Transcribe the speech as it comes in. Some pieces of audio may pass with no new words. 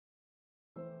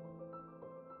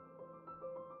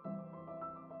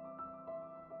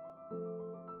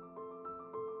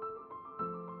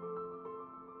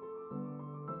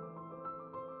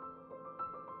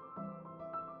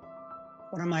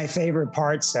One of my favorite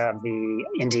parts of the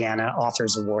Indiana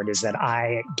Authors Award is that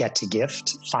I get to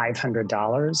gift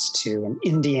 $500 to an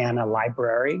Indiana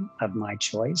library of my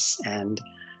choice. And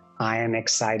I am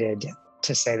excited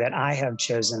to say that I have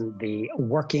chosen the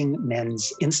Working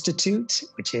Men's Institute,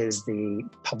 which is the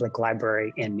public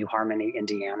library in New Harmony,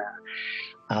 Indiana.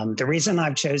 The reason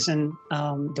I've chosen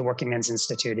the Working Men's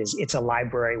Institute is it's a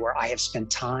library where I have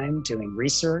spent time doing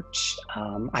research.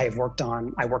 I worked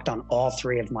on all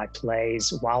three of my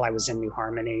plays while I was in New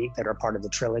Harmony that are part of the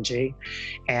trilogy.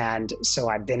 And so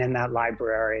I've been in that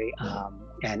library,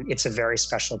 and it's a very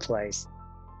special place.